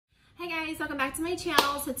guys, welcome back to my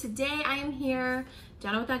channel. So today I am here,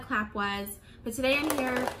 don't know what that clap was, but today I'm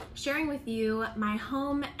here sharing with you my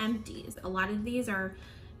home empties. A lot of these are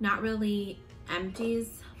not really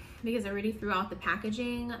empties because I already threw out the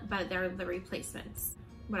packaging, but they're the replacements.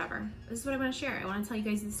 Whatever, this is what I want to share. I want to tell you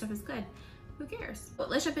guys this stuff is good. Who cares? Well,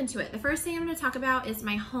 let's jump into it. The first thing I'm going to talk about is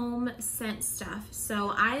my home scent stuff.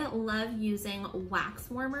 So I love using wax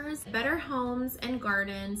warmers. Better Homes and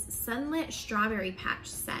Gardens Sunlit Strawberry Patch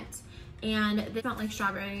Scent. And they smell like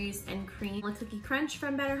strawberries and cream. Like Cookie Crunch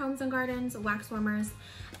from Better Homes and Gardens wax warmers.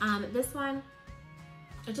 This one,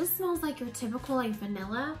 it just smells like your typical like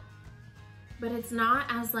vanilla, but it's not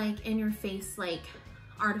as like in your face like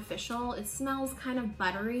artificial. It smells kind of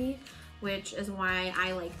buttery, which is why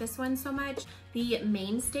I like this one so much. The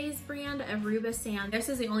Mainstays brand Aruba Sands. This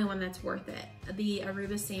is the only one that's worth it. The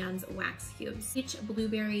Aruba Sands Wax Cubes. Peach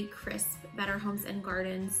Blueberry Crisp Better Homes and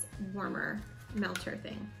Gardens Warmer Melter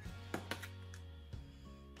thing.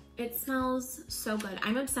 It smells so good.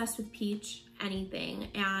 I'm obsessed with peach anything.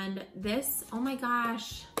 And this, oh my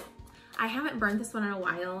gosh. I haven't burned this one in a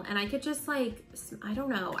while. And I could just like, I don't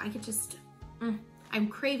know. I could just, I'm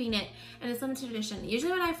craving it, and it's limited edition.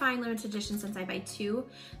 Usually when I find limited edition, since I buy two,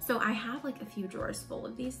 so I have like a few drawers full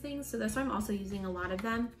of these things, so that's why I'm also using a lot of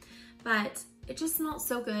them. But it just smelled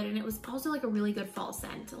so good, and it was also like a really good fall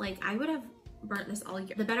scent. Like I would have burnt this all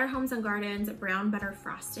year. The Better Homes and Gardens Brown Butter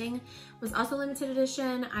Frosting was also limited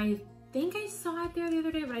edition. I think I saw it there the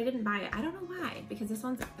other day, but I didn't buy it. I don't know why, because this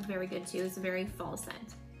one's very good too. It's a very fall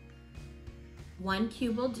scent. One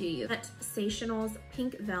cube will do you. Sensationals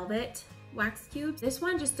Pink Velvet Wax Cubes. This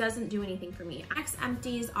one just doesn't do anything for me. Wax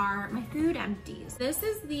empties are my food empties. This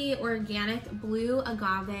is the organic Blue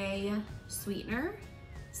Agave Sweetener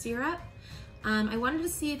syrup. I wanted to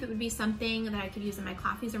see if it would be something that I could use in my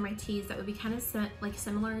coffees or my teas that would be kind of like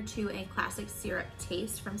similar to a classic syrup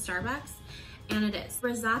taste from Starbucks, and it is.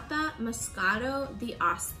 Risata Moscato the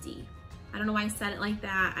Asti. I don't know why I said it like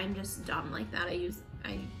that. I'm just dumb like that.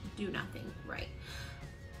 I do nothing right.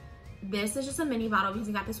 This is just a mini bottle because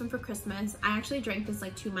I got this one for Christmas. I actually drank this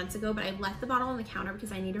like 2 months ago, but I left the bottle on the counter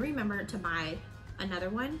because I need to remember to buy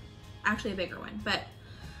another one, actually a bigger one. But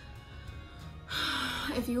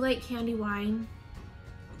if you like candy wine,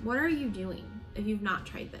 what are you doing if you've not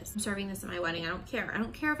tried this? I'm serving this at my wedding. I don't care. I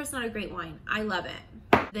don't care if it's not a great wine. I love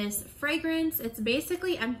it. This fragrance, it's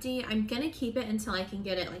basically empty. I'm gonna keep it until I can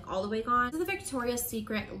get it like all the way gone. This is the Victoria's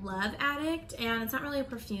Secret Love Addict, and it's not really a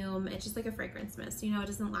perfume. It's just like a fragrance mist. You know, it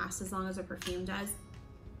doesn't last as long as a perfume does.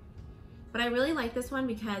 But I really like this one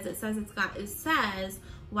because it says it says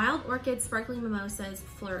Wild Orchid, Sparkling Mimosas,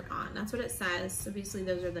 Flirt On. That's what it says. Obviously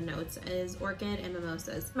those are the notes, is orchid and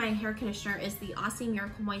mimosas. My hair conditioner is the Aussie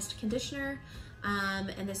Miracle Moist Conditioner. And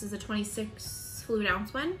this is a 26 fluid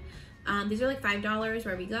ounce one. These are like $5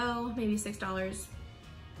 wherever you go, maybe $6.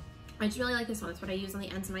 I just really like this one. It's what I use on the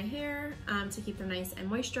ends of my hair to keep them nice and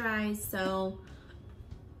moisturized. So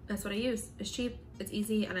that's what I use. It's cheap, it's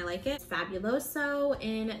easy, and I like it. It's Fabuloso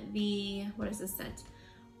in the, what is this scent?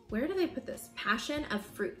 Where do they put this? Passion of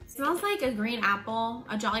Fruit. It smells like a green apple,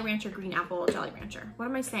 a Jolly Rancher green apple Jolly Rancher. What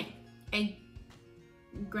am I saying? A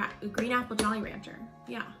green apple Jolly Rancher.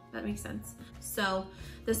 Yeah, that makes sense. So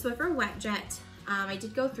the Swiffer Wet Jet, I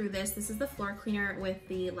did go through this. This is the floor cleaner with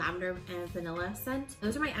the lavender and vanilla scent.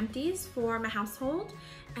 Those are my empties for my household,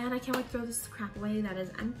 and I can't wait to throw this crap away that is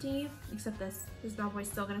empty, except this bad boy's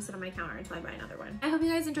still gonna sit on my counter until I buy another one. I hope you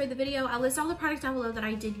guys enjoyed the video. I'll list all the products down below that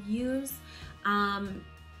I did use.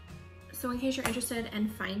 So in case you're interested in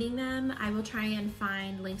finding them, I will try and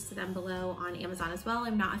find links to them below on Amazon as well.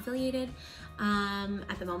 I'm not affiliated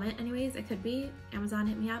at the moment anyways. It could be. Amazon,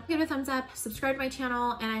 hit me up. Give it a thumbs up, subscribe to my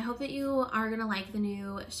channel, and I hope that you are gonna like the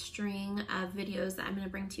new string of videos that I'm gonna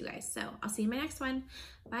bring to you guys. So I'll see you in my next one.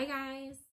 Bye guys.